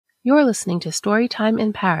You're listening to Storytime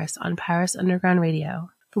in Paris on Paris Underground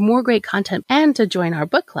Radio. For more great content and to join our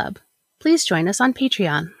book club, please join us on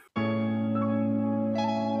Patreon.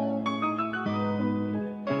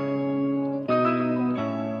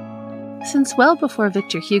 Since well before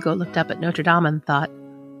Victor Hugo looked up at Notre Dame and thought,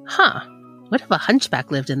 what if a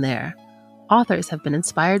hunchback lived in there? Authors have been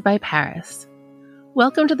inspired by Paris.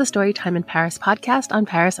 Welcome to the Storytime in Paris podcast on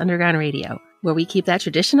Paris Underground Radio, where we keep that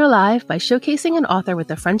tradition alive by showcasing an author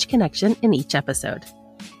with a French connection in each episode.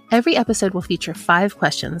 Every episode will feature 5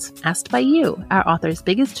 questions asked by you, our author's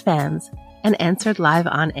biggest fans, and answered live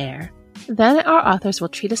on air. Then our authors will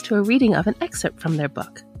treat us to a reading of an excerpt from their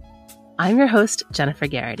book. I'm your host, Jennifer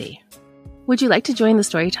Garrity. Would you like to join the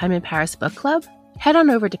Storytime in Paris book club? Head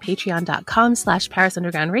on over to patreon.com/Paris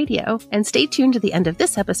Underground Radio and stay tuned to the end of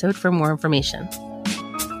this episode for more information.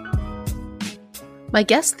 My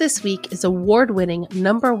guest this week is award-winning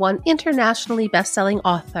 #1 internationally best-selling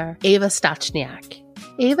author, Eva Stachniak.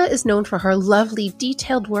 Eva is known for her lovely,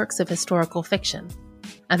 detailed works of historical fiction.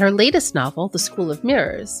 And her latest novel, The School of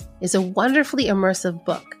Mirrors, is a wonderfully immersive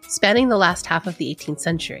book spanning the last half of the 18th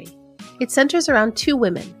century. It centers around 2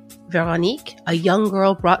 women, Veronique, a young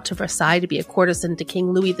girl brought to Versailles to be a courtesan to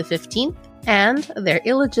King Louis XV, and their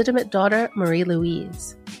illegitimate daughter,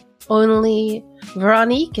 Marie-Louise. Only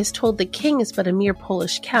Veronique is told the king is but a mere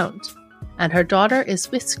Polish count, and her daughter is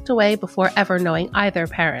whisked away before ever knowing either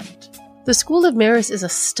parent. The School of Mirrors is a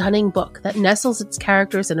stunning book that nestles its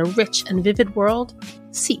characters in a rich and vivid world,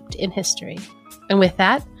 seeped in history. And with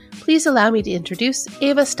that, please allow me to introduce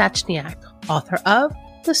Eva Stachniak, author of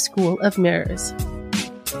The School of Mirrors.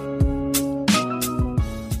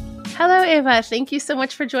 Hello, Eva. Thank you so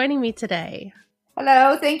much for joining me today.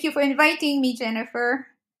 Hello. Thank you for inviting me, Jennifer.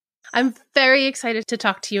 I'm very excited to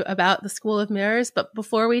talk to you about The School of Mirrors, but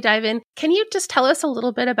before we dive in, can you just tell us a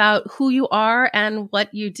little bit about who you are and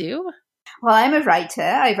what you do? Well, I'm a writer.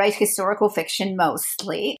 I write historical fiction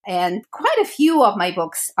mostly, and quite a few of my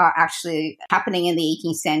books are actually happening in the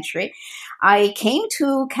 18th century. I came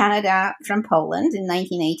to Canada from Poland in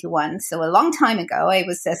 1981, so a long time ago. I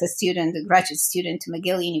was as a graduate student to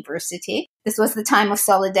McGill University. This was the time of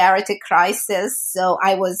solidarity crisis, so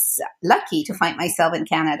I was lucky to find myself in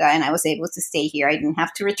Canada, and I was able to stay here. I didn't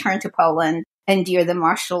have to return to Poland, endure the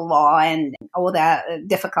martial law and all the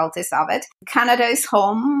difficulties of it. Canada is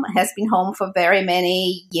home, has been home for very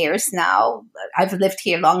many years now. I've lived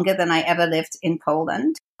here longer than I ever lived in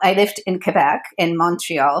Poland. I lived in Quebec, in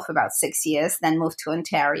Montreal for about 6 years, then moved to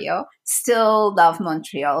Ontario. Still love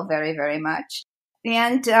Montreal very, very much.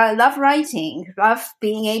 And love writing, love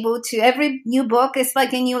being able to, every new book is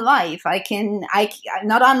like a new life. I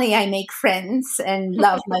not only I make friends and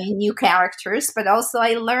love my new characters, but also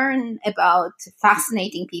I learn about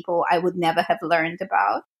fascinating people I would never have learned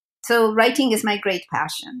about. So writing is my great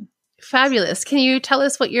passion. Fabulous. Can you tell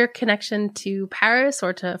us what your connection to Paris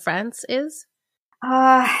or to France is?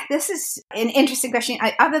 This is an interesting question.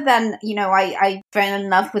 Other than, I fell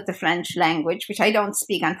in love with the French language, which I don't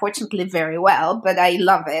speak, unfortunately, very well, but I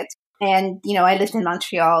love it. And, I lived in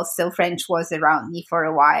Montreal, so French was around me for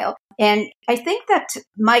a while. And I think that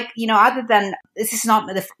other than, this is not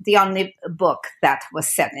the only book that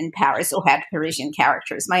was set in Paris or had Parisian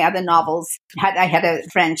characters. My other novels I had a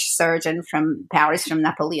French surgeon from Paris, from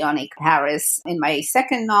Napoleonic Paris in my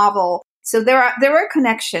second novel. So there were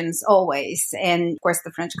connections always. And of course,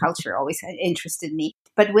 the French culture always interested me.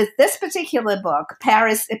 But with this particular book,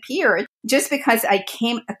 Paris appeared just because I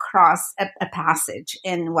came across a passage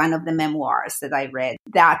in one of the memoirs that I read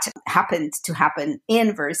that happened to happen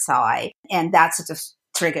in Versailles. And that sort of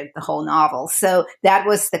triggered the whole novel. So that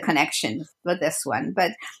was the connection with this one.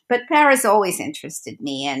 But Paris always interested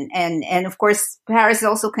me. And of course, Paris is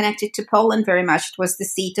also connected to Poland very much. It was the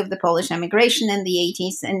seat of the Polish emigration in the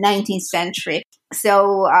 18th and 19th century.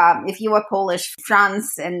 So if you are Polish,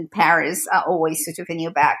 France and Paris are always sort of in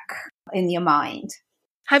your back, in your mind.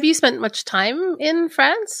 Have you spent much time in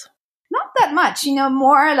France? Not that much,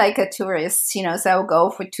 more like a tourist, so I'll go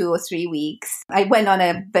for 2 or 3 weeks. I went on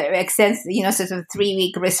a very extensive, sort of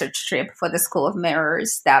 3-week research trip for the School of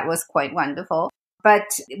Mirrors. That was quite wonderful. But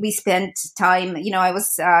we spent time, I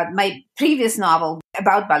was, my previous novel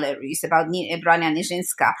about Belarus, about Brania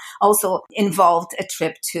Nijińska, also involved a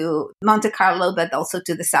trip to Monte Carlo, but also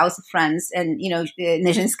to the south of France. And,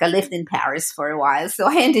 Nijińska lived in Paris for a while. So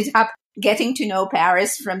I ended up getting to know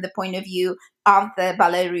Paris from the point of view of the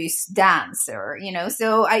Belarus dancer,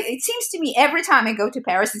 So it seems to me every time I go to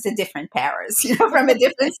Paris, it's a different Paris, from a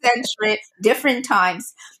different century, different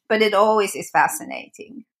times, but it always is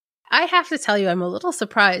fascinating. I have to tell you, I'm a little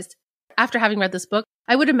surprised. After having read this book,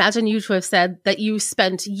 I would imagine you to have said that you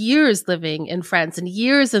spent years living in France and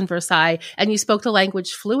years in Versailles, and you spoke the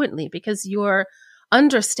language fluently because your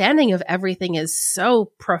understanding of everything is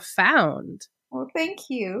so profound. Well, thank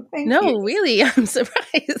you. Thank you. No, really, I'm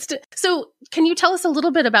surprised. So can you tell us a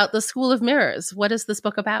little bit about the School of Mirrors? What is this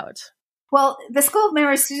book about? Well, the School of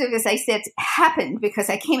Mirrors, as I said, happened because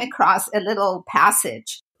I came across a little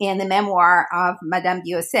passage in the memoir of Madame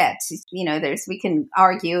Diossette. We can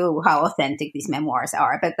argue how authentic these memoirs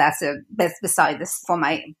are, but that's beside this for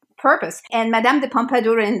my purpose. And Madame de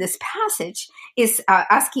Pompadour in this passage is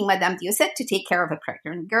asking Madame Diossette to take care of a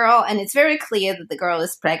pregnant girl. And it's very clear that the girl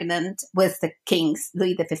is pregnant with the king's,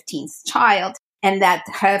 Louis XV's child, and that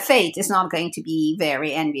her fate is not going to be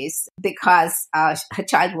very envious because her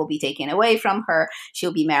child will be taken away from her.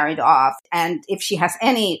 She'll be married off. And if she has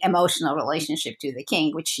any emotional relationship to the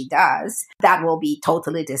king, which she does, that will be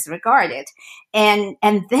totally disregarded. And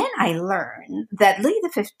then I learned that Louis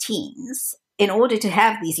XV, in order to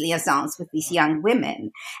have these liaisons with these young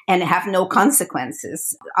women and have no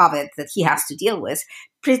consequences of it that he has to deal with,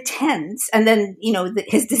 pretends, and then,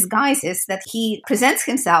 his disguise is that he presents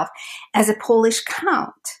himself as a Polish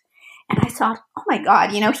count. And I thought, oh my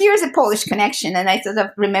God, here's a Polish connection. And I sort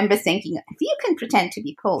of remember thinking, if you can pretend to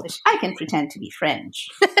be Polish, I can pretend to be French.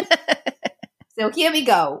 So here we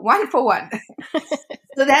go, one for one.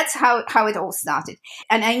 So that's how it all started.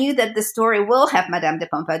 And I knew that the story will have Madame de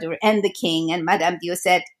Pompadour and the king and Madame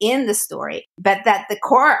Diossette in the story, but that the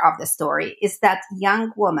core of the story is that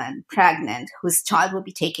young woman, pregnant, whose child will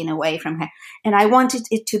be taken away from her. And I wanted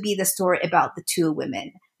it to be the story about the two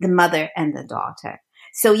women, the mother and the daughter.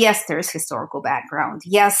 So yes, there's historical background.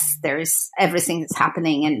 Yes, there's everything that's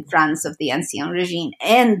happening in France of the Ancien Regime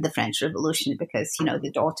and the French Revolution, because,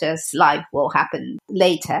 the daughter's life will happen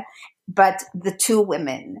later. But the two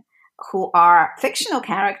women who are fictional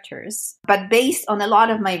characters, but based on a lot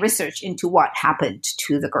of my research into what happened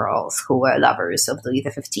to the girls who were lovers of Louis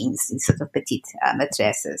XV, these sort of petite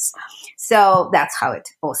maîtresses. So that's how it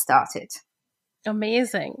all started.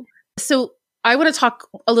 Amazing. So I want to talk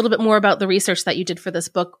a little bit more about the research that you did for this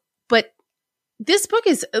book, but this book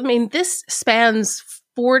this spans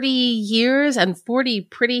 40 years and 40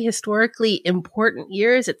 pretty historically important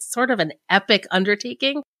years. It's sort of an epic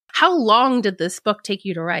undertaking. How long did this book take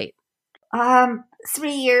you to write?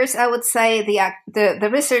 3 years, I would say. The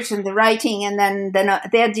research and the writing, and then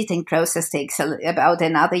the editing process takes about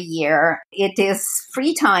another year. It is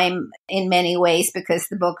free time in many ways because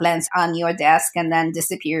the book lands on your desk and then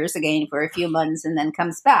disappears again for a few months and then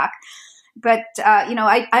comes back. But,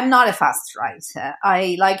 I'm not a fast writer.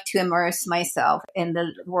 I like to immerse myself in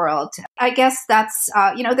the world. I guess that's,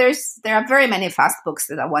 there are very many fast books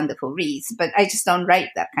that are wonderful reads, but I just don't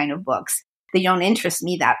write that kind of books. They don't interest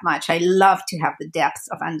me that much. I love to have the depth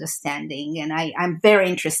of understanding, and I'm very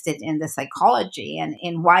interested in the psychology and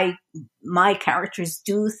in why my characters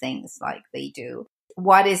do things like they do.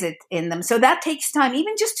 What is it in them? So that takes time,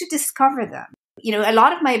 even just to discover them. A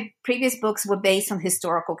lot of my previous books were based on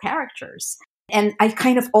historical characters. And I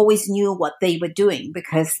kind of always knew what they were doing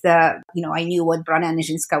because I knew what Brana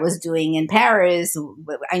Nijinská was doing in Paris.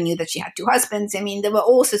 I knew that she had two husbands. There were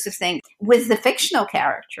all sorts of things. With the fictional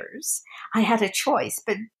characters, I had a choice,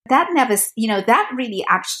 but that never, that really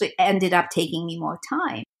actually ended up taking me more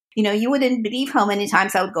time. You wouldn't believe how many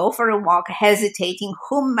times I would go for a walk hesitating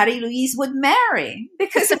whom Marie-Louise would marry.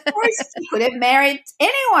 Because, of course, she could have married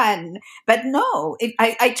anyone. But no,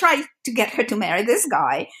 I tried to get her to marry this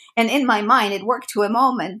guy. And in my mind, it worked to a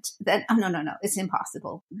moment that, oh, no, it's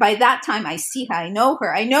impossible. By that time, I see her, I know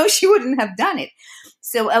her. I know she wouldn't have done it.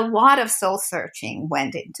 So a lot of soul searching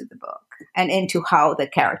went into the book and into how the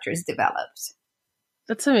characters developed.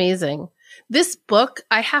 That's amazing. This book,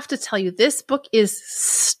 I have to tell you, this book is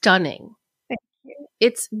stunning. Thank you.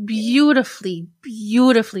 It's beautifully,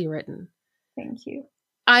 beautifully written. Thank you.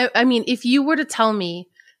 I mean, if you were to tell me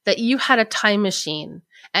that you had a time machine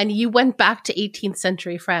and you went back to 18th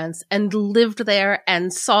century France and lived there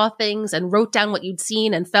and saw things and wrote down what you'd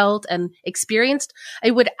seen and felt and experienced,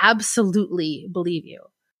 I would absolutely believe you.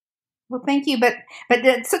 Well, thank you. But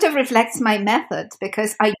that sort of reflects my method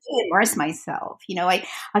because I do immerse myself. I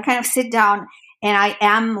kind of sit down and I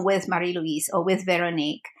am with Marie-Louise or with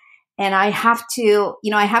Veronique. And I have to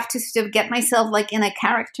sort of get myself like in a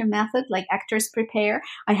character method, like actors prepare.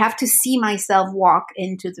 I have to see myself walk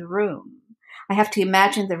into the room. I have to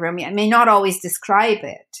imagine the room. I may not always describe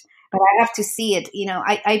it, but I have to see it.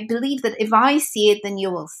 I believe that if I see it, then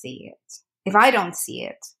you will see it. If I don't see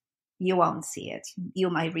it, you won't see it. You,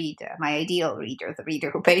 my reader, my ideal reader, the reader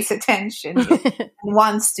who pays attention and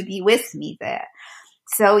wants to be with me there.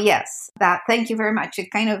 So yes, thank you very much.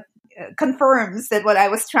 confirms that what I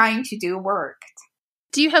was trying to do worked.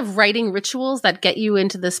 Do you have writing rituals that get you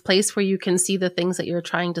into this place where you can see the things that you're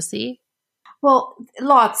trying to see? Well,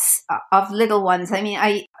 lots of little ones. I mean,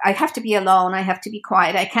 I have to be alone. I have to be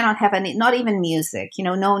quiet. I cannot have not even music,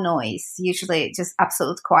 no noise, usually just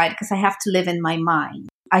absolute quiet because I have to live in my mind.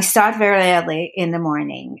 I start very early in the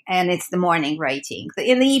morning and it's the morning writing.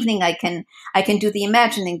 In the evening, I can do the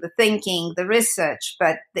imagining, the thinking, the research,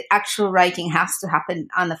 but the actual writing has to happen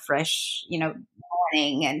on a fresh,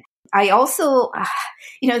 morning. And I also,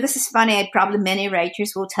 this is funny. Probably many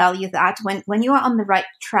writers will tell you that when you are on the right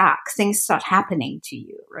track, things start happening to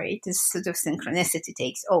you, right? This sort of synchronicity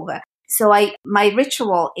takes over. So my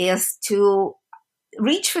ritual is to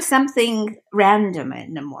reach for something random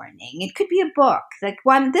in the morning. It could be a book, like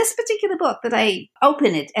this particular book that I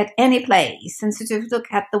open it at any place and sort of look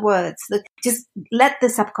at the words, just let the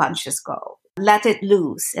subconscious go. Let it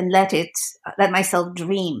loose and let myself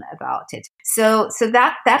dream about it. So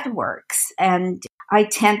that works. And I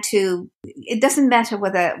tend to, it doesn't matter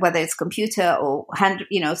whether it's computer or hand,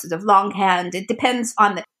 sort of longhand. It depends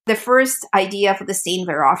on the first idea for the scene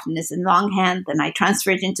very often is in longhand. Then I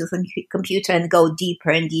transfer it into the computer and go deeper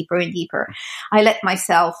and deeper and deeper. I let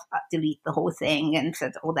myself delete the whole thing and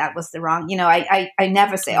said, oh, that was the wrong, I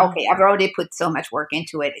never say, okay, I've already put so much work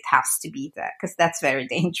into it. It has to be there because that's very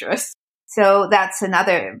dangerous. So that's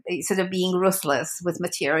another sort of being ruthless with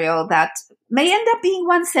material that may end up being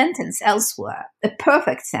one sentence elsewhere, a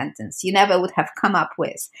perfect sentence you never would have come up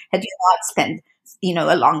with had you not spent,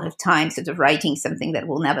 a longer time sort of writing something that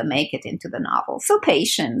will never make it into the novel. So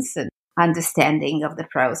patience and understanding of the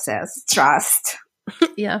process, trust.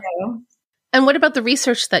 Yeah. And what about the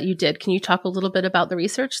research that you did? Can you talk a little bit about the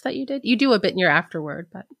research that you did? You do a bit in your afterword,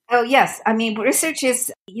 but. Oh, yes. I mean, research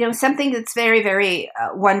is, something that's very, very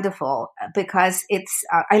wonderful because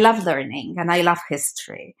I love learning and I love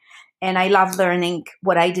history. And I love learning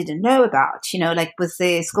what I didn't know about, like with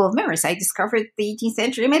the School of Mirrors, I discovered the 18th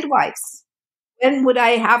century midwives. When would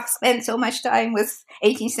I have spent so much time with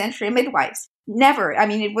 18th century midwives? Never. I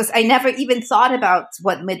mean, I never even thought about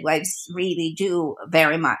what midwives really do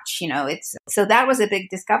very much, so that was a big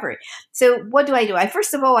discovery. So what do?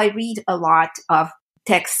 First of all, I read a lot of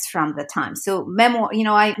texts from the time. So memoir,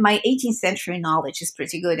 my 18th century knowledge is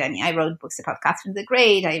pretty good. I mean, I wrote books about Catherine the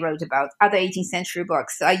Great. I wrote about other 18th century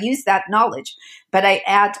books. So I use that knowledge, but I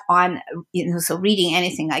add on, so reading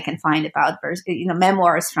anything I can find about,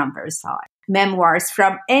 memoirs from Versailles, memoirs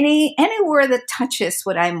from anywhere that touches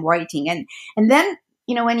what I'm writing. And then,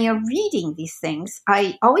 when you're reading these things,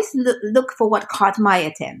 I always look for what caught my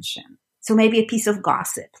attention. So maybe a piece of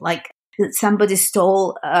gossip, like that somebody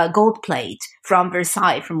stole a gold plate from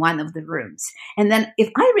Versailles from one of the rooms. And then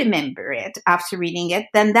if I remember it after reading it,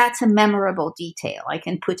 then that's a memorable detail. I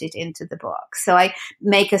can put it into the book. So I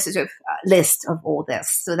make a sort of list of all this.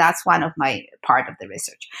 So that's one of my part of the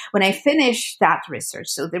research. When I finish that research,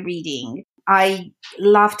 so the reading, I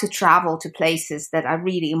love to travel to places that are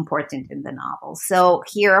really important in the novel. So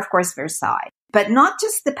here, of course, Versailles, but not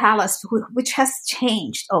just the palace, which has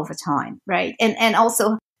changed over time, right? And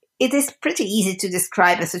also, it is pretty easy to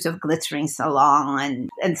describe a sort of glittering salon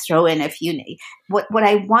and throw in a few. What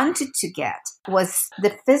I wanted to get was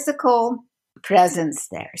the physical presence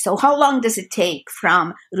there. So how long does it take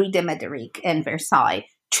from Rue de Médéric in Versailles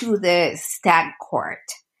to the Stag Court?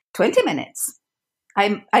 20 minutes.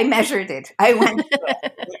 I measured it. I went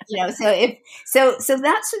through it, so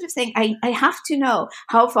that sort of thing. I have to know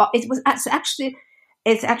how far it was.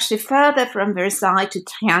 It's actually further from Versailles to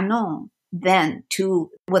Trianon than to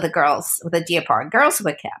where the Deer Park girls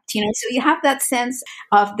were kept. So you have that sense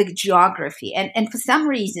of the geography. And for some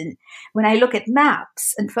reason, when I look at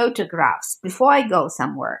maps and photographs before I go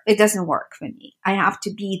somewhere, it doesn't work for me. I have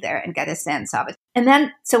to be there and get a sense of it. And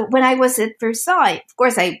then, so when I was at Versailles, of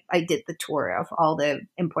course, I did the tour of all the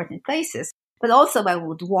important places, but also I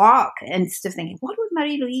would walk and still thinking, what would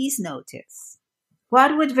Marie-Louise notice?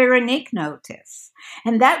 What would Veronique notice?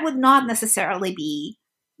 And that would not necessarily be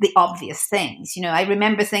the obvious things. I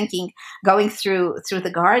remember going through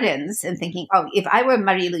the gardens and thinking, oh, if I were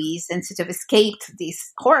Marie-Louise and sort of escaped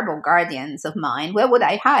these horrible guardians of mine, where would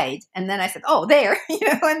I hide? And then I said, oh, there,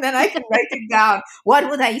 and then I can write it down. What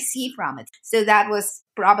would I see from it? So that was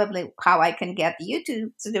probably how I can get you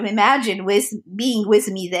to sort of imagine being with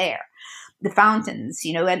me there. The fountains,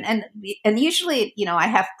 and usually, I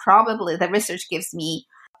have probably, the research gives me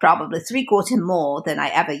probably 3/4 more than I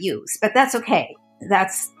ever use, but that's okay.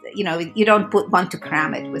 That's, you don't want to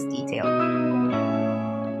cram it with detail.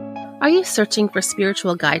 Are you searching for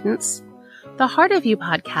spiritual guidance? The Heart of You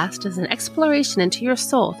podcast is an exploration into your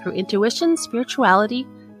soul through intuition, spirituality,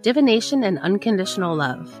 divination, and unconditional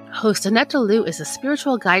love. Host Annette Deleu is a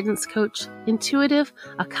spiritual guidance coach, intuitive,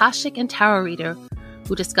 Akashic, and tarot reader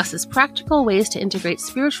who discusses practical ways to integrate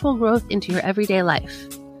spiritual growth into your everyday life.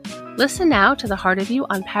 Listen now to The Heart of You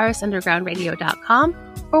on ParisUndergroundRadio.com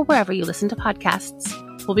or wherever you listen to podcasts.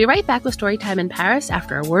 We'll be right back with Storytime in Paris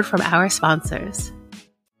after a word from our sponsors.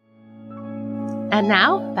 And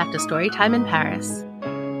now, back to Storytime in Paris.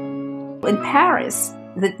 In Paris,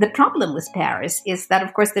 the problem with Paris is that,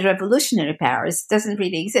 of course, the revolutionary Paris doesn't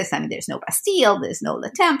really exist. I mean, there's no Bastille, there's no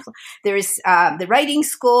Le Temple, there's the writing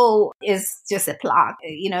school is just a plot,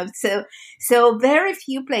 so very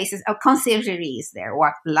few places. Conciergerie is there,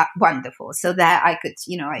 wonderful, so that I could,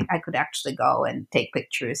 I could actually go and take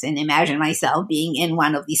pictures and imagine myself being in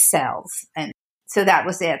one of these cells, and so that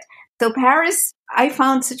was it. So Paris, I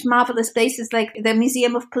found such marvelous places like the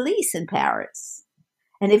Museum of Police in Paris.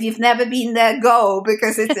 And if you've never been there, go,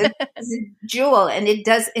 because it's a jewel, and it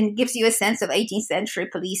gives you a sense of 18th century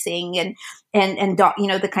policing and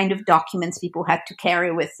the kind of documents people had to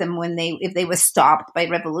carry with them if they were stopped by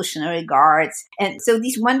revolutionary guards. And so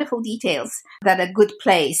these wonderful details that a good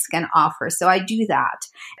place can offer. So I do that.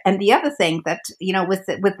 And the other thing that, with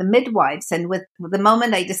the midwives and with the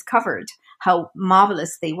moment I discovered how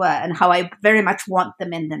marvelous they were and how I very much want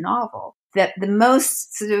them in the novel, that the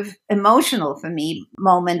most sort of emotional for me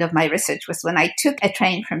moment of my research was when I took a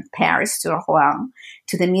train from Paris to Rouen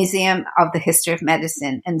to the Museum of the History of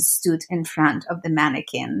Medicine and stood in front of the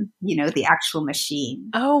mannequin, the actual machine.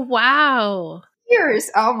 Oh, wow. Tears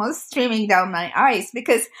almost streaming down my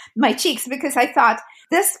cheeks, because I thought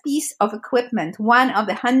this piece of equipment, one of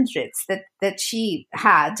the hundreds that she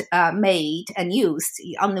had made and used,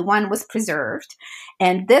 only one was preserved.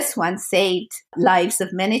 And this one saved lives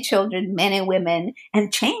of many children, many women,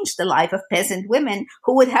 and changed the life of peasant women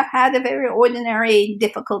who would have had a very ordinary,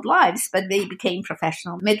 difficult lives, but they became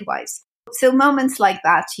professional midwives. So moments like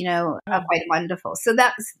that, are quite wonderful. So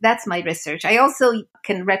that's my research. I also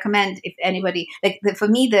can recommend, if anybody, for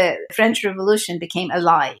me, the French Revolution became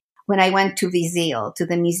alive when I went to Versailles, to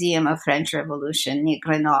the Museum of French Revolution near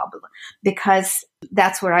Grenoble, because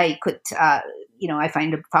that's where I could, I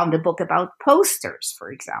found a book about posters,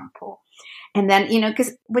 for example. And then,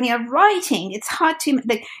 because when you're writing, it's hard to,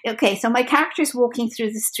 so my character is walking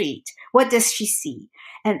through the street. What does she see?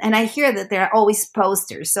 And I hear that there are always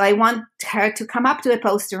posters. So I want her to come up to a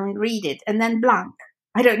poster and read it and then blank.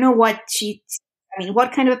 I don't know what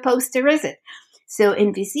kind of a poster is it? So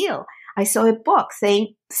in Versailles, I saw a book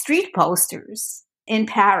saying street posters in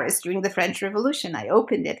Paris during the French Revolution. I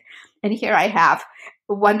opened it, and here I have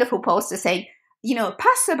a wonderful poster saying,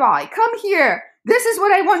 passerby, come here. This is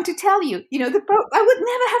what I want to tell you. I would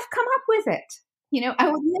never have come up with it.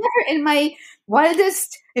 I would never in my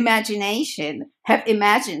wildest imagination have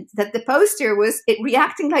imagined that the poster was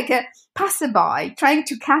reacting like a passerby, trying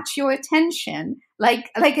to catch your attention, like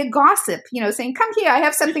a gossip, saying, come here, I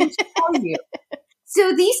have something to tell you.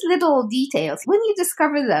 So these little details, when you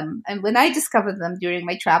discover them, and when I discovered them during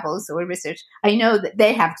my travels or research, I know that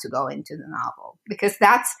they have to go into the novel, because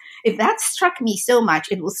if that struck me so much,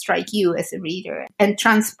 it will strike you as a reader and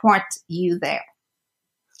transport you there.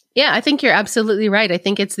 Yeah, I think you're absolutely right. I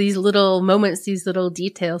think it's these little moments, these little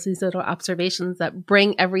details, these little observations that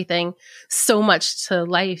bring everything so much to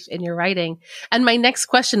life in your writing. And my next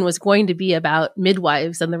question was going to be about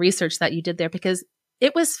midwives and the research that you did there, because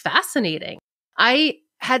it was fascinating. I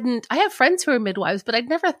have friends who are midwives, but I'd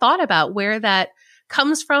never thought about where that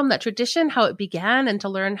comes from, that tradition, how it began, and to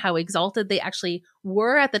learn how exalted they actually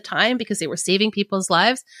were at the time because they were saving people's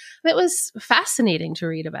lives. It was fascinating to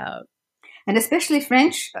read about. And especially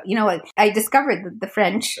French, I discovered that the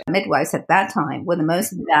French midwives at that time were the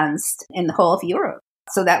most advanced in the whole of Europe.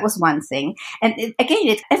 So that was one thing. And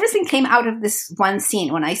everything came out of this one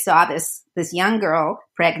scene when I saw this young girl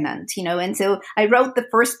pregnant, and so I wrote the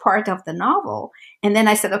first part of the novel. And then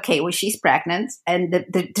I said, okay, well, she's pregnant and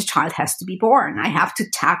the child has to be born. I have to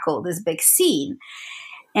tackle this big scene.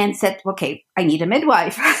 And said, okay, I need a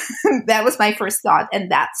midwife. That was my first thought. And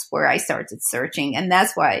that's where I started searching. And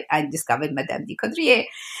that's why I discovered Madame de Coudrier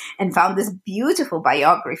and found this beautiful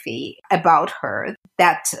biography about her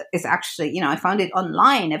that is actually, I found it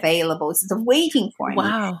online available. It's waiting for me.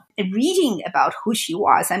 Wow. Reading about who she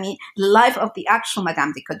was. I mean, the life of the actual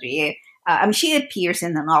Madame de Coudrier. She appears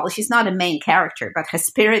in the novel. She's not a main character, but her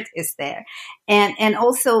spirit is there. And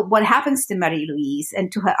also what happens to Marie-Louise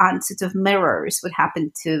and to her aunt sort of mirrors what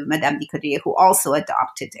happened to Madame de Coudrier, who also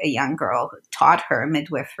adopted a young girl, who taught her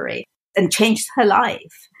midwifery and changed her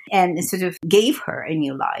life and sort of gave her a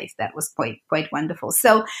new life. That was quite wonderful.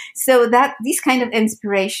 So that these kind of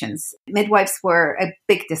inspirations, midwives were a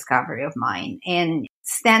big discovery of mine. And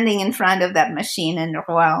standing in front of that machine in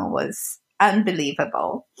Rouen was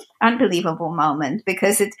unbelievable moment,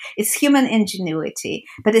 because it's human ingenuity,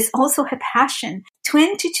 but it's also her passion.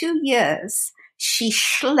 22 years she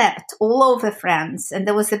schlepped all over France, and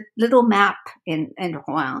there was a little map in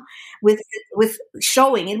Rouen with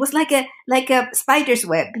showing. It was like a spider's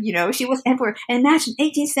web, she was everywhere. And imagine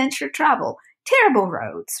 18th century travel, terrible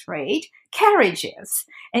roads, right? Carriages,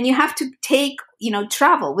 and you have to take,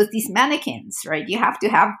 travel with these mannequins, right? You have to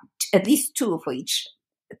have at least 2 for each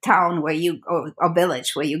town or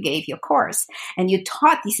village where you gave your course, and you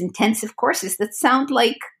taught these intensive courses that sound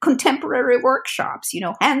like contemporary workshops,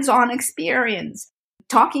 hands-on experience.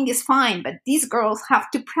 Talking is fine, but these girls have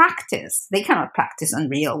to practice. They cannot practice on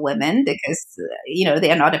real women because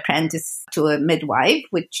they are not apprenticed to a midwife,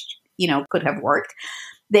 which could have worked.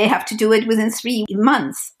 They have to do it within 3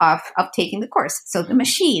 months of taking the course. So the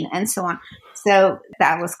machine and so on. So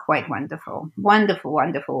that was quite wonderful.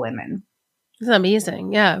 Wonderful women. It's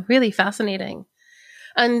amazing. Yeah, really fascinating.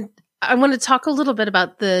 And I want to talk a little bit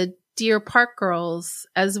about the Deer Park girls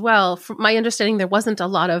as well. From my understanding, there wasn't a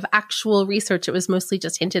lot of actual research. It was mostly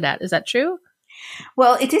just hinted at. Is that true?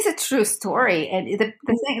 Well, it is a true story. And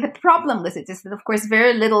the problem with it is that, of course,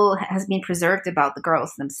 very little has been preserved about the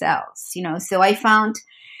girls themselves. So I found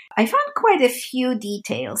quite a few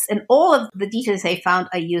details, and all of the details I found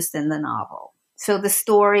are used in the novel. So the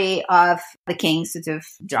story of the king sort of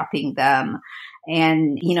dropping them,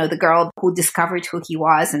 and, the girl who discovered who he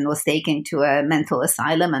was and was taken to a mental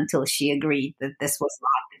asylum until she agreed that this was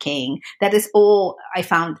not the king. That is all I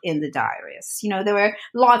found in the diaries. There were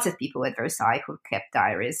lots of people at Versailles who kept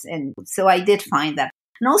diaries. And so I did find that.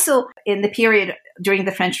 And also in the period during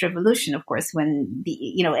the French Revolution, of course, when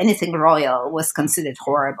anything royal was considered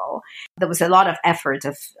horrible, there was a lot of effort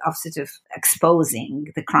of sort of exposing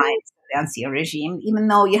the crimes of the Ancien regime, even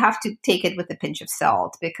though you have to take it with a pinch of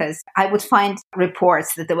salt, because I would find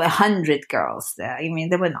reports that there were 100 girls there. I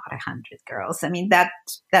mean, there were not 100 girls. I mean, that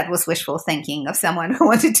was wishful thinking of someone who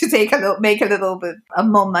wanted to make a little bit of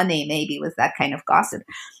more money, maybe, with that kind of gossip.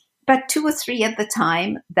 But 2 or 3 at the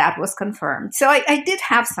time, that was confirmed. So I did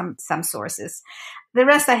have some sources. The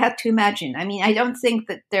rest I had to imagine. I mean, I don't think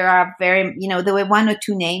that there are there were 1 or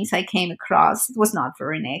 2 names I came across. It was not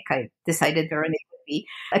Veronique. I decided Veronique would be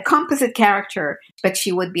a composite character, but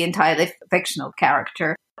she would be entirely fictional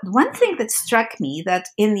character. One thing that struck me, that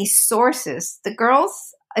in these sources, the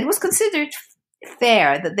girls, it was considered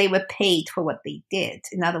fair that they were paid for what they did.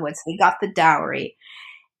 In other words, they got the dowry.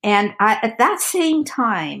 And at that same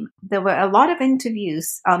time, there were a lot of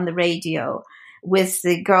interviews on the radio with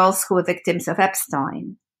the girls who were victims of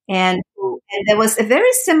Epstein. And there was a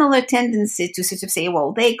very similar tendency to sort of say,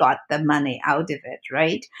 well, they got the money out of it,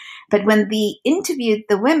 right? But when they interviewed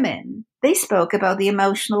the women, they spoke about the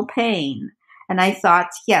emotional pain. And I thought,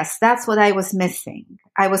 yes, that's what I was missing.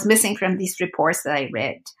 I was missing from these reports that I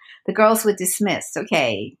read. The girls were dismissed.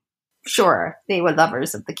 Okay. Sure, they were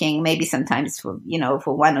lovers of the king, maybe sometimes for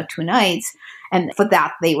 1 or 2 nights. And for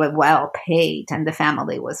that, they were well paid and the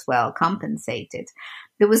family was well compensated.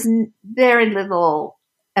 There was very little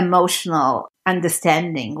emotional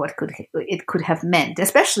understanding what it could have meant,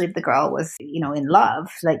 especially if the girl was, in love,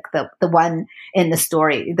 like the one in the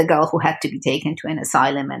story, the girl who had to be taken to an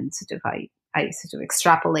asylum, and I sort of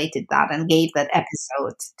extrapolated that and gave that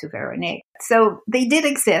episode to Veronique. So they did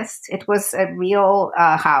exist. It was a real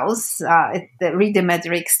house. The Rue de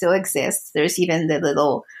Médéric still exists. There's even the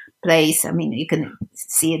little place. I mean, you can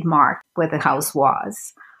see it marked where the house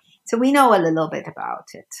was. So we know a little bit about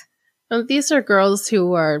it. And these are girls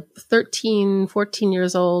who are 13, 14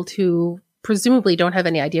 years old who presumably don't have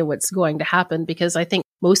any idea what's going to happen, because I think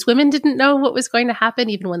most women didn't know what was going to happen,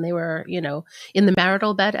 even when they were, in the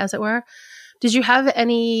marital bed, as it were. Did you have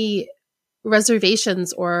any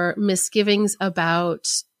reservations or misgivings about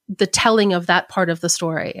the telling of that part of the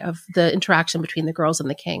story, of the interaction between the girls and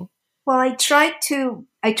the king? Well, I tried to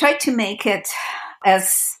make it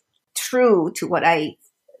as true to what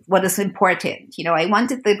is important. I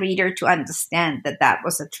wanted the reader to understand that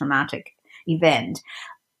was a traumatic event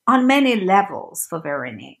on many levels for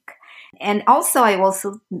Veronique. And also, I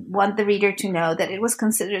also want the reader to know that it was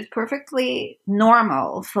considered perfectly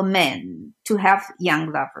normal for men to have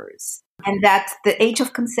young lovers, and that the age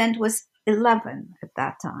of consent was 11 at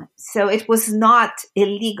that time. So it was not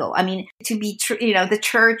illegal. I mean, to be true, the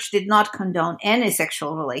church did not condone any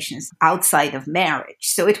sexual relations outside of marriage.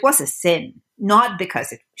 So it was a sin, not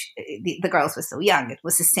because the girls were so young. It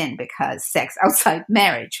was a sin because sex outside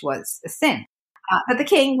marriage was a sin. But the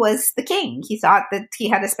king was the king. He thought that he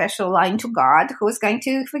had a special line to God who was going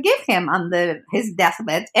to forgive him on his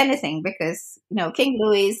deathbed, anything, because, King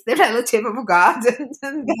Louis is the relative of God,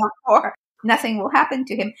 and therefore nothing will happen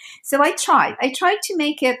to him. So I tried to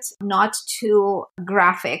make it not too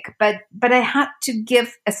graphic, but I had to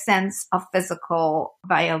give a sense of physical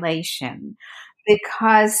violation,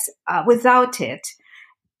 because without it,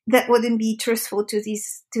 that wouldn't be truthful to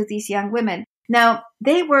these young women. Now,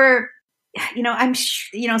 they were,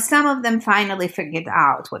 some of them finally figured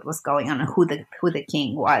out what was going on and who the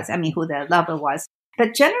king was. I mean, who the lover was.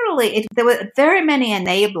 But generally, there were very many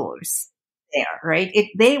enablers there, right?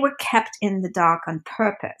 They were kept in the dark on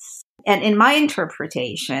purpose. And in my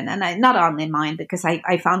interpretation, and not only mine, because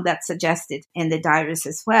I found that suggested in the diaries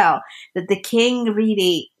as well, that the king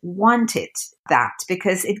really wanted that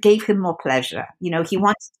because it gave him more pleasure. He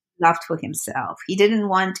wanted to be loved for himself. He didn't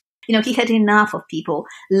want, he had enough of people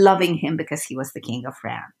loving him because he was the king of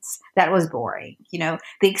France. That was boring. The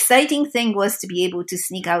exciting thing was to be able to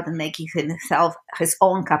sneak out and make himself his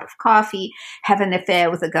own cup of coffee, have an affair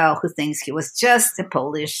with a girl who thinks he was just a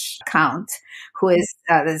Polish count, who is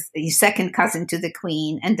the second cousin to the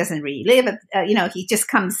queen and doesn't really live. He just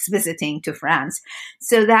comes visiting to France.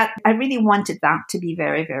 So that I really wanted that to be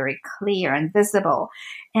very, very clear and visible.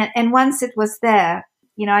 And once it was there,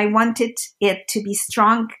 I wanted it to be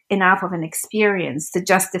strong enough of an experience to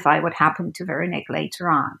justify what happened to Veronique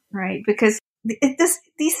later on, right? Because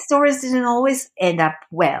these stories didn't always end up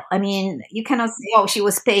well. I mean, you cannot say, she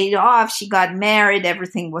was paid off, she got married,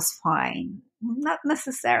 everything was fine. Not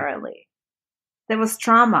necessarily. There was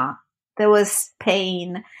trauma, there was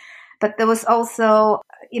pain, but there was also,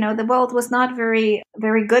 the world was not very,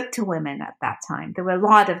 very good to women at that time. There were a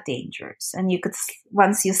lot of dangers, and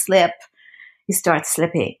once you slip, you start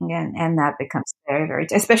slipping, and that becomes very, very,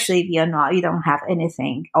 especially if you don't have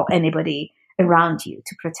anything or anybody around you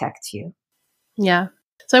to protect you. Yeah.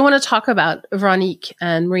 So I want to talk about Veronique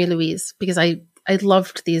and Marie-Louise, because I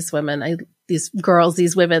loved these women, these girls,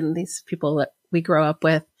 these women, these people that we grow up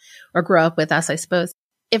with us, I suppose.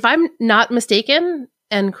 If I'm not mistaken,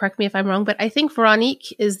 and correct me if I'm wrong, but I think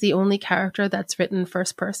Veronique is the only character that's written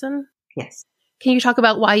first person. Yes. Can you talk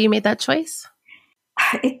about why you made that choice?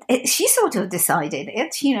 She sort of decided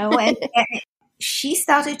it, and she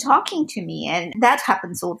started talking to me, and that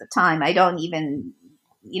happens all the time. I don't even,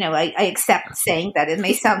 I accept saying that. It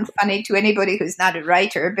may sound funny to anybody who's not a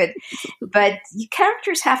writer, but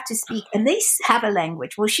characters have to speak, and they have a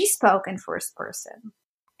language. Well, she spoke in first person.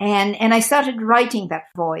 And I started writing that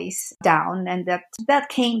voice down, and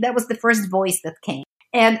that was the first voice that came.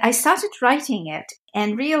 And I started writing it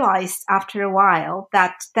and realized after a while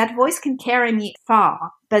that voice can carry me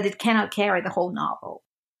far, but it cannot carry the whole novel.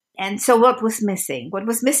 And so what was missing? What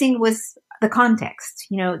was missing was the context.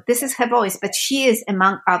 This is her voice, but she is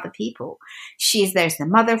among other people. There's the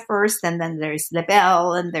mother first, and then there's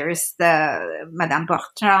Lebel, and there's the Madame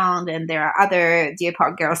Bertrand, and there are other Deer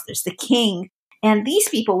Park girls. There's the king. And these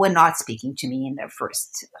people were not speaking to me in their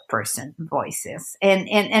first person voices. And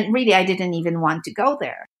really, I didn't even want to go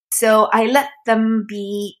there. So I let them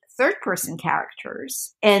be third person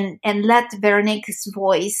characters and let Veronique's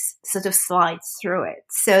voice sort of slide through it.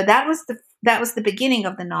 So that was the beginning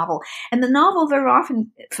of the novel. And the novel very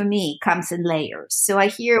often for me comes in layers. So I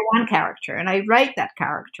hear one character and I write that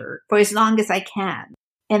character for as long as I can.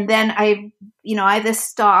 And then I either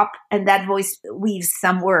stop and that voice weaves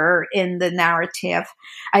somewhere in the narrative.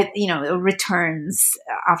 It returns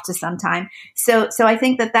after some time. So I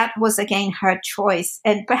think that was again her choice,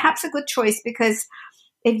 and perhaps a good choice, because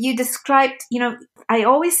if you described, I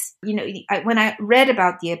always, when I read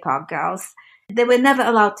about the Epoch girls, they were never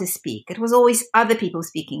allowed to speak. It was always other people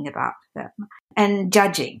speaking about them and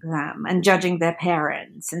judging them and judging their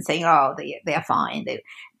parents and saying, oh, they're fine.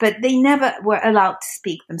 But they never were allowed to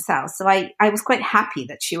speak themselves. So I was quite happy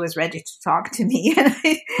that she was ready to talk to me.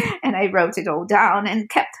 And I wrote it all down and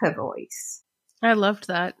kept her voice. I loved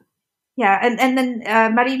that. Yeah. And then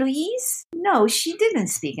Marie-Louise, no, she didn't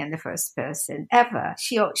speak in the first person ever.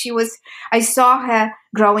 She was, I saw her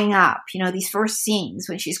growing up, these first scenes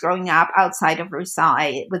when she's growing up outside of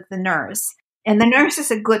Versailles with the nurse. And the nurse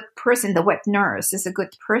is a good person. The wet nurse is a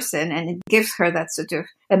good person. And it gives her that sort of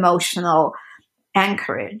emotional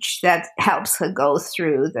anchorage that helps her go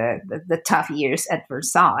through the tough years at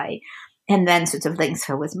Versailles. And then sort of links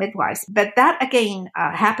her with midwives. But that, again,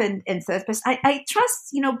 happened in third person. I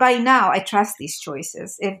trust, by now, I trust these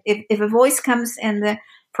choices. If a voice comes in the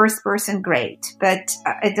first person, great. But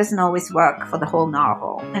it doesn't always work for the whole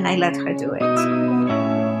novel. And I let her do it.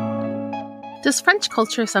 Does French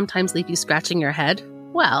culture sometimes leave you scratching your head?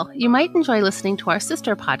 Well, you might enjoy listening to our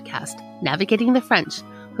sister podcast, Navigating the French,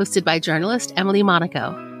 hosted by journalist Emily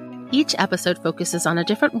Monaco. Each episode focuses on a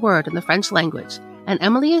different word in the French language, and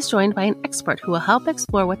Emily is joined by an expert who will help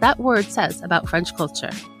explore what that word says about French culture.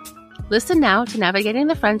 Listen now to Navigating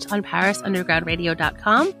the French on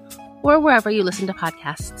ParisUndergroundRadio.com or wherever you listen to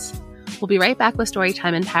podcasts. We'll be right back with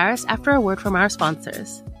Storytime in Paris after a word from our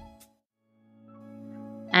sponsors.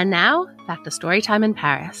 And now, back to Storytime in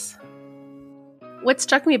Paris. What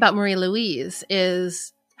struck me about Marie-Louise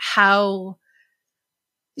is how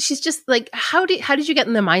she's just like, how did you get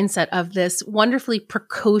in the mindset of this wonderfully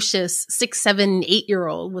precocious 6, 7,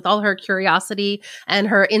 8-year-old with all her curiosity and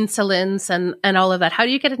her insolence and all of that? How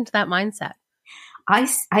do you get into that mindset?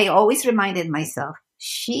 I always reminded myself,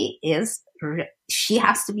 she has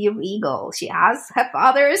to be regal. Her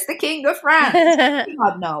father is the king of France. He may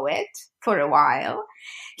not know it for a while.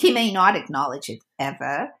 He may not acknowledge it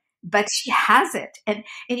ever, but she has it. And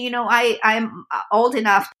I'm old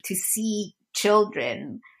enough to see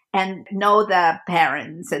children and know their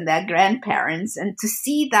parents and their grandparents, and to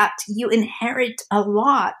see that you inherit a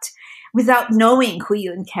lot without knowing who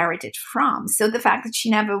you inherited from. So the fact that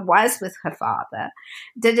she never was with her father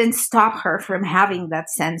didn't stop her from having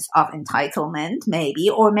that sense of entitlement, maybe,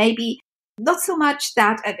 or maybe not so much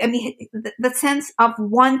that, the sense of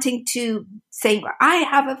wanting to say, I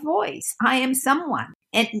have a voice, I am someone,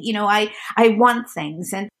 and, I want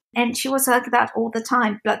things. And she was like that all the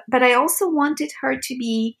time. But I also wanted her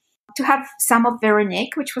to have some of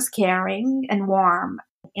Veronique, which was caring and warm,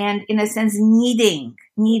 and in a sense, needing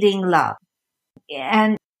love.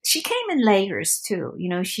 And she came in layers too.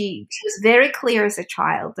 She was very clear as a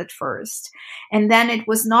child at first. And then it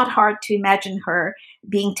was not hard to imagine her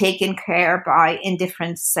being taken care by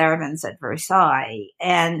indifferent servants at Versailles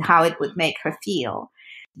and how it would make her feel.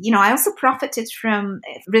 I also profited from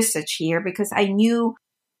research here because I knew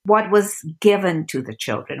what was given to the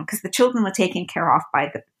children, because the children were taken care of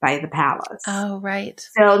by the palace. Oh, right.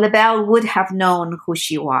 So Lebel would have known who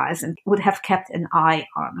she was and would have kept an eye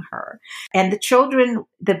on her. And the children,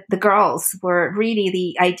 the girls, were really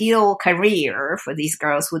the ideal career for these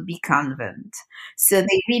girls would be convent. So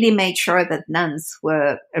they really made sure that nuns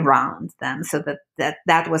were around them, so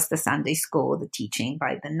that was the Sunday school, the teaching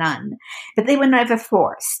by the nun. But they were never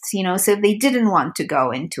forced, so if they didn't want to go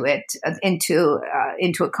into a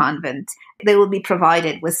convent, they will be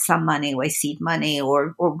provided with some money, or seed money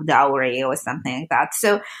or dowry or something like that.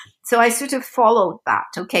 So I sort of followed that.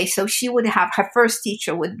 Okay, so she would have, her first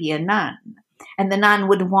teacher would be a nun, and the nun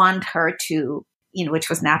would want her to, which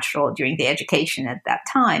was natural during the education at that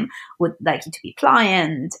time, would like you to be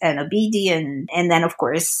pliant and obedient. And then, of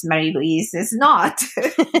course, Marie-Louise is not.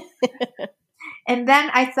 And then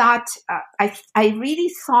I thought, I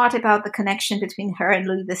really thought about the connection between her and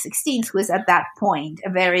Louis XVI, who was at that point a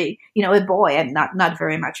boy and not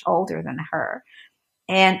very much older than her,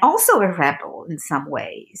 and also a rebel in some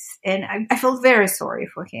ways. And I felt very sorry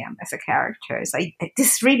for him as a character. So I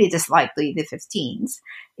really disliked Louis XV,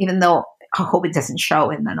 even though I hope it doesn't show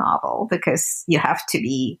in the novel, because you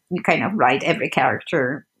kind of write every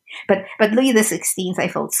character. But Louis XVI, I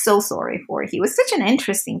felt so sorry for. He was such an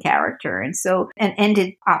interesting character, and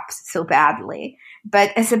ended up so badly.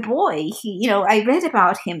 But as a boy, I read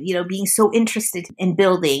about him, being so interested in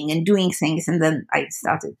building and doing things. And then I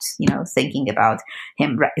started, thinking about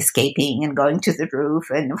him escaping and going to the roof,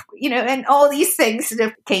 and, and all these things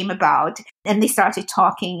that came about. And they started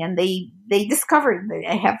talking, and they discovered that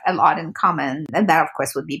they have a lot in common. And that, of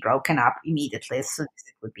course, would be broken up immediately as soon as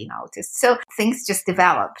it would be noticed. So things just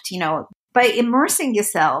developed, by immersing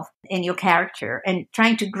yourself in your character and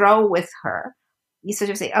trying to grow with her. You sort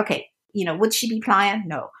of say, okay, would she be pliant?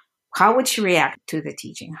 No. How would she react to the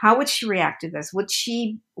teaching? How would she react to this?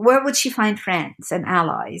 Where would she find friends and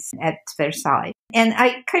allies at Versailles? And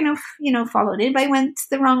I kind of, followed it. If I went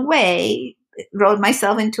the wrong way, rode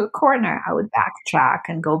myself into a corner, I would backtrack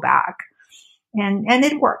and go back. And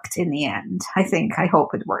it worked in the end. I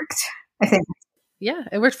hope it worked. Yeah,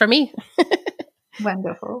 it worked for me.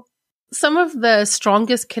 Wonderful. Some of the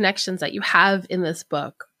strongest connections that you have in this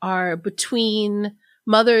book are between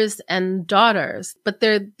mothers and daughters, but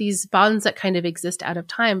they're these bonds that kind of exist out of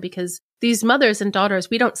time, because these mothers and daughters,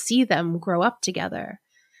 we don't see them grow up together.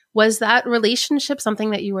 Was that relationship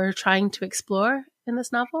something that you were trying to explore in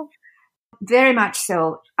this novel? Very much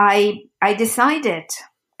so. I decided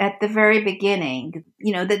at the very beginning,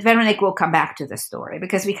 that Veronique will come back to the story,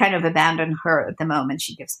 because we kind of abandon her at the moment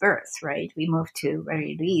she gives birth, right? We move to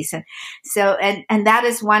Marie-Louise. And so, and that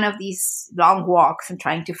is one of these long walks and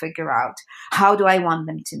trying to figure out, how do I want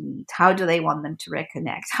them to meet? How do they want them to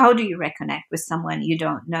reconnect? How do you reconnect with someone you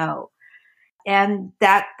don't know? And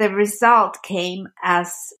that the result came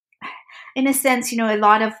as, in a sense, a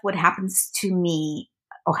lot of what happens to me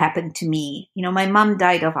or happened to me. My mom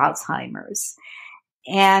died of Alzheimer's.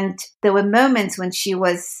 And there were moments when she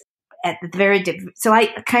was at the so I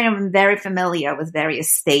kind of am very familiar with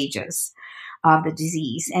various stages of the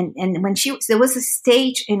disease. And when there was a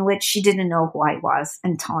stage in which she didn't know who I was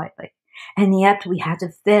entirely. And yet we had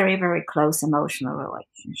a very, very close emotional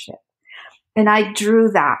relationship. And I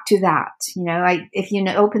drew that to that. If you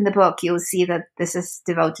open the book, you'll see that this is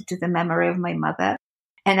devoted to the memory of my mother.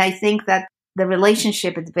 And I think that the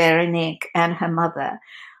relationship with Veronique and her mother,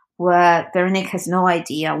 where Veronique has no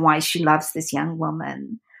idea why she loves this young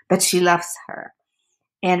woman, but she loves her.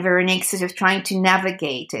 And Veronique sort of trying to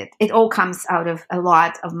navigate it. It all comes out of a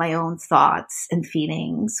lot of my own thoughts and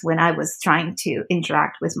feelings when I was trying to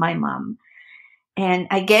interact with my mom. And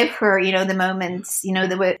I gave her, the moments,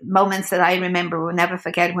 there were moments that I remember, will never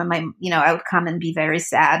forget, when I would come and be very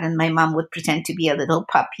sad, and my mom would pretend to be a little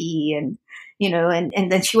puppy, and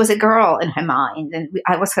then she was a girl in her mind, and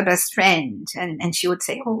I was her best friend, and she would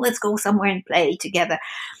say, "Oh, let's go somewhere and play together."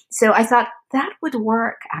 So I thought that would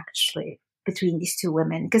work actually between these two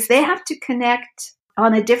women, because they have to connect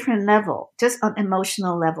on a different level, just on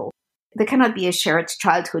emotional level. There cannot be a shared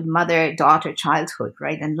childhood, mother-daughter childhood,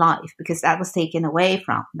 right, in life, because that was taken away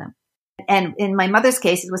from them. And in my mother's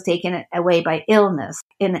case, it was taken away by illness.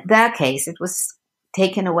 In their case, it was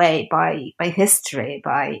taken away by history,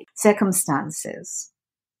 by circumstances.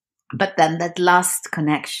 But then that last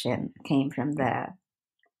connection came from there.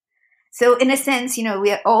 So in a sense, we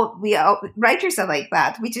are writers are like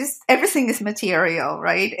that. Everything is material,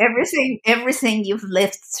 right? Everything you've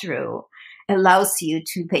lived through allows you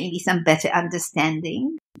to maybe some better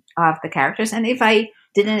understanding of the characters. And if I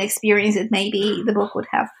didn't experience it, maybe the book would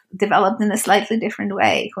have developed in a slightly different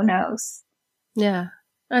way. Who knows? Yeah,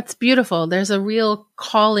 that's beautiful. There's a real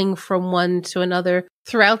calling from one to another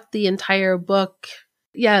throughout the entire book.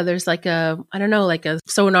 Yeah, there's like a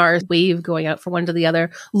sonar wave going out from one to the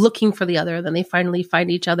other, looking for the other. Then they finally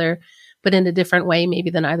find each other, but in a different way, maybe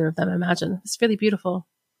than either of them imagine. It's really beautiful.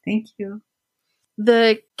 Thank you.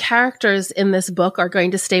 The characters in this book are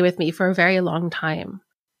going to stay with me for a very long time.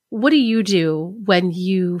 What do you do when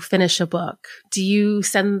you finish a book? Do you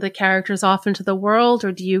send the characters off into the world,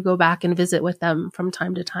 or do you go back and visit with them from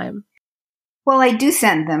time to time? Well, I do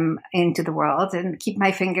send them into the world and keep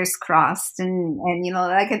my fingers crossed and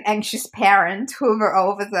like an anxious parent, hover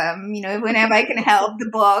over them, whenever I can help the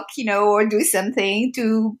book, or do something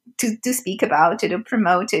to speak about it or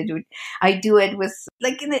promote it. I do it with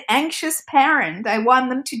like an anxious parent. I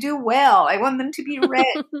want them to do well. I want them to be read.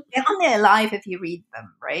 They're only alive if you read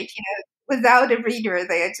them, right? Without a reader,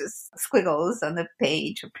 they are just squiggles on the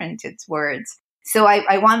page or printed words. So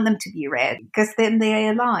I want them to be read, because then they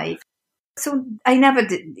are alive. So I never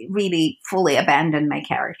did really fully abandon my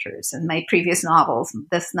characters in my previous novels,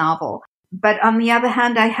 this novel. But on the other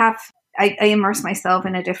hand, I immerse myself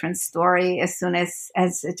in a different story as soon as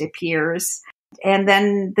it appears. And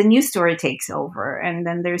then the new story takes over, and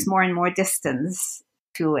then there's more and more distance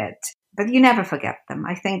to it. But you never forget them.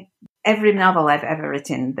 I think every novel I've ever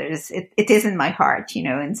written, it is in my heart,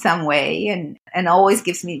 in some way, and always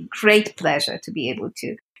gives me great pleasure to be able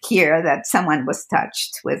to hear that someone was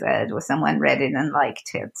touched with it, or someone read it and liked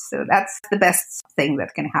it. So that's the best thing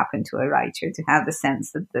that can happen to a writer, to have the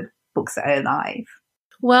sense that the books are alive.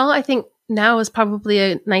 Well, I think now is probably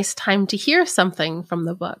a nice time to hear something from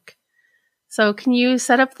the book. So can you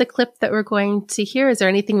set up the clip that we're going to hear? Is there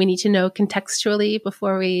anything we need to know contextually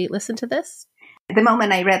before we listen to this? The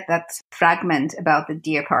moment I read that fragment about the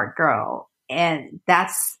Deer Park girl, and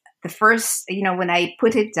that's the first, when I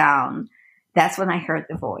put it down, that's when I heard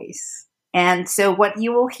the voice. And so what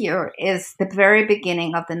you will hear is the very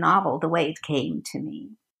beginning of the novel, the way it came to me.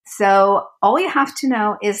 So all you have to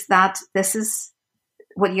know is that this is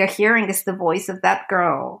what you're hearing is the voice of that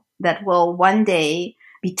girl that will one day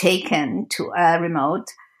be taken to a remote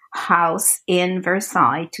house in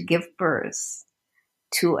Versailles to give birth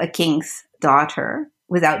to a king's daughter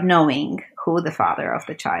without knowing who the father of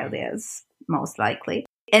the child is, most likely.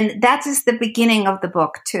 And that is the beginning of the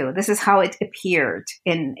book too. This is how it appeared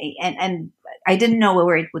and I didn't know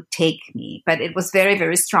where it would take me, but it was very,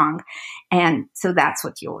 very strong. And so that's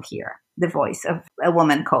what you'll hear, the voice of a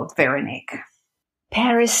woman called Veronique.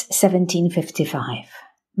 Paris, 1755.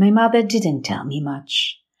 My mother didn't tell me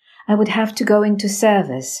much. I would have to go into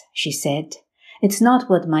service, she said. It's not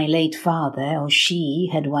what my late father or she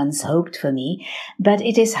had once hoped for me, but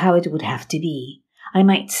it is how it would have to be. I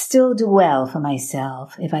might still do well for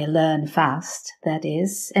myself if I learn fast, that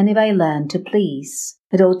is, and if I learn to please.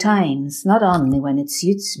 At all times, not only when it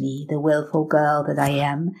suits me, the willful girl that I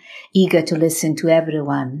am, eager to listen to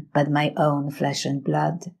everyone but my own flesh and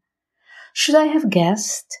blood. Should I have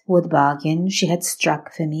guessed what bargain she had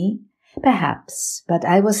struck for me? Perhaps, but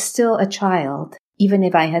I was still a child, even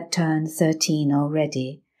if I had turned 13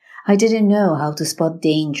 already. I didn't know how to spot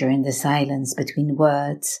danger in the silence between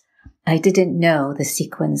words. I didn't know the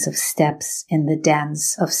sequence of steps in the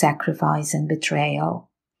dance of sacrifice and betrayal.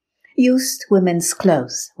 Used women's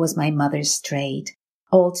clothes was my mother's trade.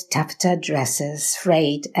 Old taffeta dresses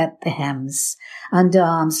frayed at the hems,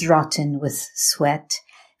 underarms rotten with sweat,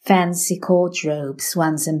 fancy court robes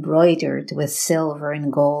once embroidered with silver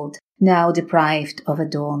and gold, now deprived of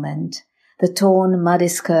adornment, the torn muddy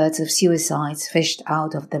skirts of suicides fished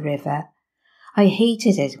out of the river. I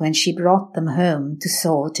hated it when she brought them home to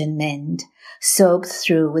sort and mend, soaked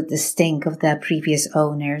through with the stink of their previous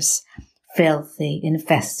owners, filthy,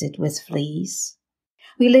 infested with fleas.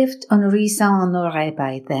 We lived on Rue Saint-Honoré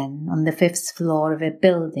by then, on the 5th floor of a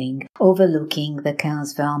building overlooking the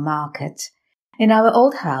 15 market. In our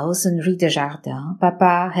old house on Rue de Jardin,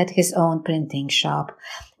 Papa had his own printing shop,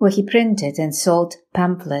 where he printed and sold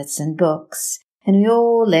pamphlets and books, and we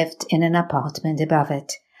all lived in an apartment above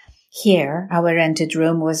it. Here, our rented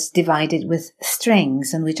room was divided with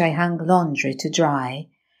strings on which I hung laundry to dry.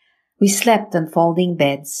 We slept on folding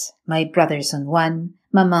beds, my brothers on one,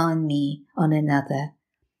 Mamma and me on another.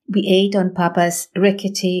 We ate on Papa's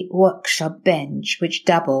rickety workshop bench, which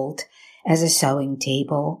doubled as a sewing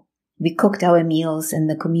table. We cooked our meals in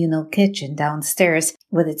the communal kitchen downstairs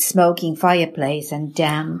with its smoking fireplace and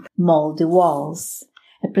damp, mouldy walls,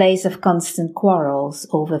 a place of constant quarrels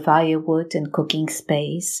over firewood and cooking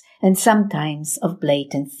space, and sometimes of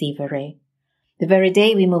blatant thievery. The very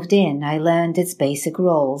day we moved in, I learned its basic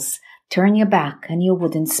rules. Turn your back and your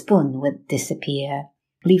wooden spoon would disappear.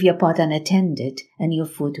 Leave your pot unattended and your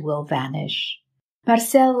food will vanish.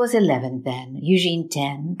 Marcel was 11 then, Eugene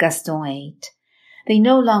 10, Gaston 8. They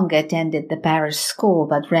no longer attended the parish school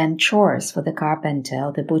but ran chores for the carpenter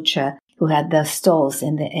or the butcher who had their stalls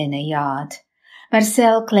in the inner yard.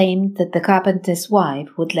 Marcel claimed that the carpenter's wife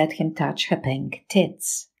would let him touch her pink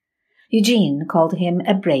tits. Eugene called him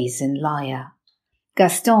a brazen liar.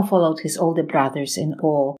 Gaston followed his older brothers in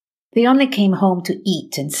awe. They only came home to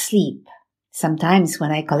eat and sleep. Sometimes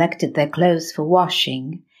when I collected their clothes for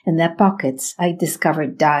washing, in their pockets I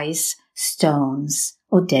discovered dice, stones,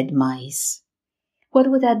 or dead mice. What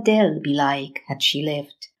would Adele be like had she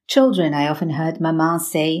lived? Children, I often heard Maman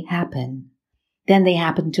say, happen. Then they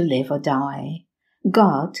happen to live or die.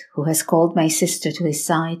 God, who has called my sister to his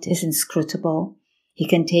side, is inscrutable. He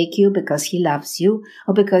can take you because he loves you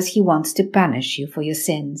or because he wants to punish you for your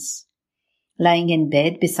sins. Lying in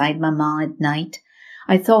bed beside Maman at night,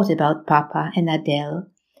 I thought about Papa and Adele,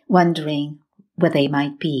 wondering where they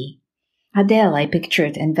might be. Adele I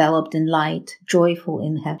pictured enveloped in light, joyful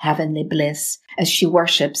in her heavenly bliss, as she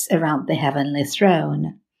worships around the heavenly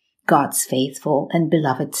throne, God's faithful and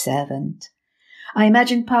beloved servant. I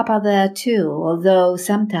imagined Papa there too, although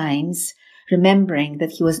sometimes, remembering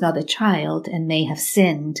that he was not a child and may have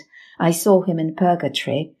sinned, I saw him in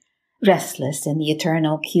purgatory, restless in the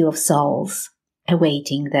eternal queue of souls,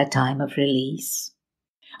 awaiting their time of release.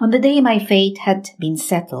 On the day my fate had been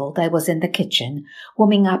settled, I was in the kitchen,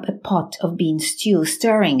 warming up a pot of bean stew,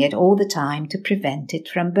 stirring it all the time to prevent it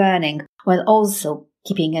from burning, while also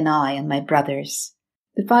keeping an eye on my brothers.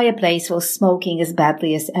 The fireplace was smoking as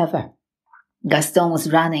badly as ever. Gaston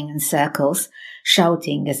was running in circles,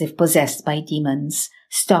 shouting as if possessed by demons,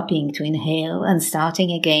 stopping to inhale and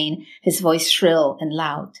starting again, his voice shrill and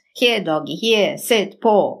loud. "Here, doggy, here, sit,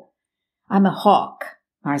 paw." "I'm a hawk,"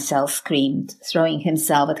 Marcel screamed, throwing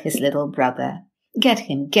himself at his little brother. Get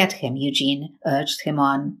him, Eugene urged him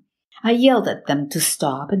on. I yelled at them to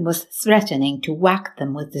stop and was threatening to whack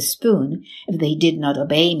them with the spoon if they did not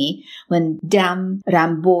obey me, when Dame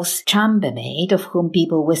Rimbaud's chambermaid, of whom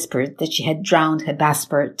people whispered that she had drowned her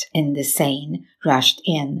passport in the Seine, rushed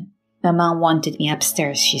in. Maman wanted me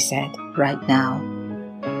upstairs, she said, right now.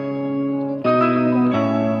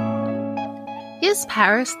 Is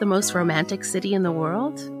Paris the most romantic city in the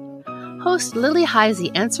world? Host Lily Heisey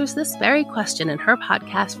answers this very question in her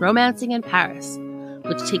podcast, Romancing in Paris,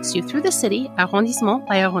 which takes you through the city, arrondissement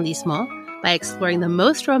by arrondissement, by exploring the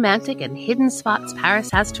most romantic and hidden spots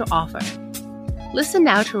Paris has to offer. Listen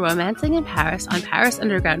now to Romancing in Paris on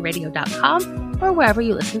parisundergroundradio.com or wherever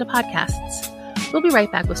you listen to podcasts. We'll be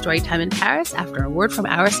right back with Storytime in Paris after a word from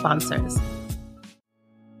our sponsors.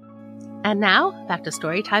 And now, back to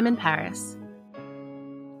Storytime in Paris.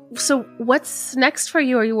 So what's next for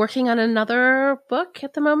you? Are you working on another book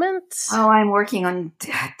at the moment? Oh, I'm working on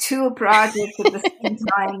two projects at the same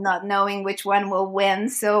time, not knowing which one will win.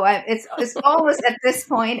 So it's always at this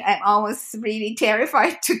point, I'm always really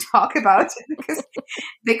terrified to talk about it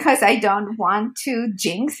because I don't want to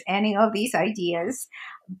jinx any of these ideas.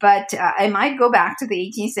 But I might go back to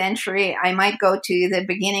the 18th century. I might go to the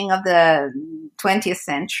beginning of the 20th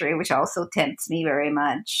century, which also tempts me very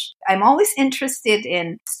much. I'm always interested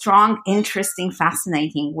in strong, interesting,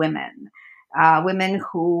 fascinating women. Women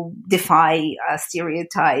who defy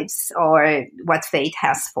stereotypes or what fate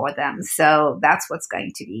has for them. So that's what's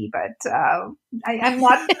going to be. But I'm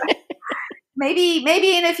not...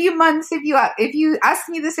 Maybe in a few months, if you ask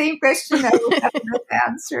me the same question, I will have an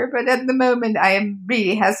answer. But at the moment, I am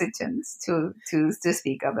really hesitant to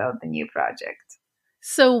speak about the new project.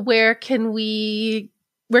 So where can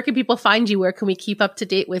people find you? Where can we keep up to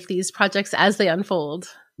date with these projects as they unfold?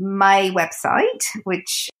 My website,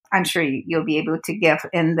 which I'm sure you'll be able to give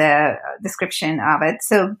in the description of it.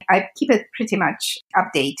 So I keep it pretty much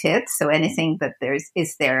updated. So anything that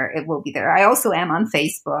is there, it will be there. I also am on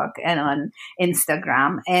Facebook and on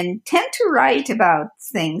Instagram and tend to write about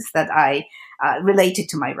things that I related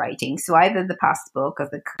to my writing. So either the past book or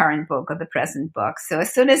the current book or the present book. So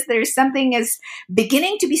as soon as there's something is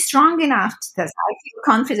beginning to be strong enough that I feel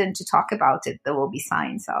confident to talk about it, there will be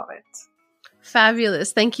signs of it.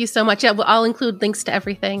 Fabulous. Thank you so much. Yeah, well, I'll include links to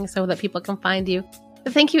everything so that people can find you.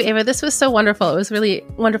 But thank you, Eva. This was so wonderful. It was really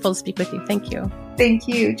wonderful to speak with you. Thank you. Thank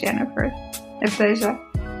you, Jennifer. A pleasure.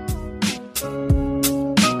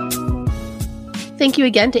 Thank you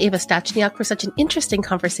again to Eva Stachniak for such an interesting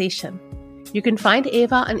conversation. You can find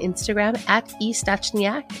Eva on Instagram at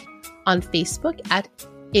 @estachniak, on Facebook at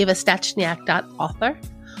evastachniak.author,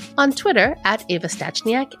 on Twitter at Eva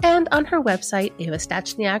Stachniak, and on her website,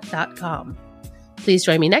 evastachniak.com. Please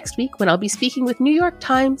join me next week when I'll be speaking with New York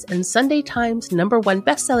Times and Sunday Times #1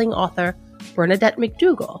 bestselling author Bernadette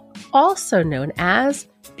McDougall, also known as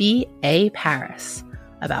B.A. Paris,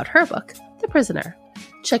 about her book, The Prisoner.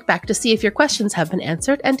 Check back to see if your questions have been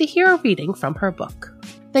answered and to hear a reading from her book.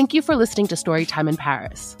 Thank you for listening to Storytime in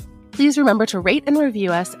Paris. Please remember to rate and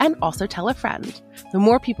review us and also tell a friend. The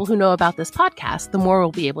more people who know about this podcast, the more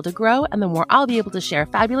we'll be able to grow and the more I'll be able to share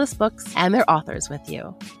fabulous books and their authors with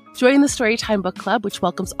you. Join the Storytime Book Club, which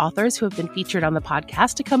welcomes authors who have been featured on the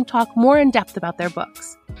podcast to come talk more in depth about their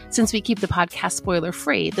books. Since we keep the podcast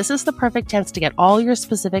spoiler-free, this is the perfect chance to get all your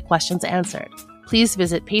specific questions answered. Please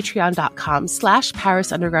visit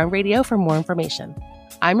patreon.com/Paris Underground Radio for more information.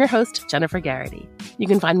 I'm your host, Jennifer Garrity. You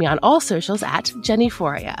can find me on all socials at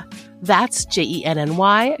Jennyphoria. That's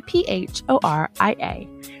JennyPhoria.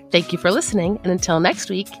 Thank you for listening, and until next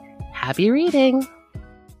week, happy reading!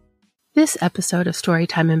 This episode of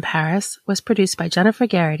Storytime in Paris was produced by Jennifer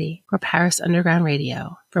Garrity for Paris Underground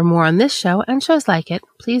Radio. For more on this show and shows like it,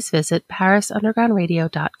 please visit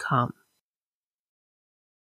parisundergroundradio.com.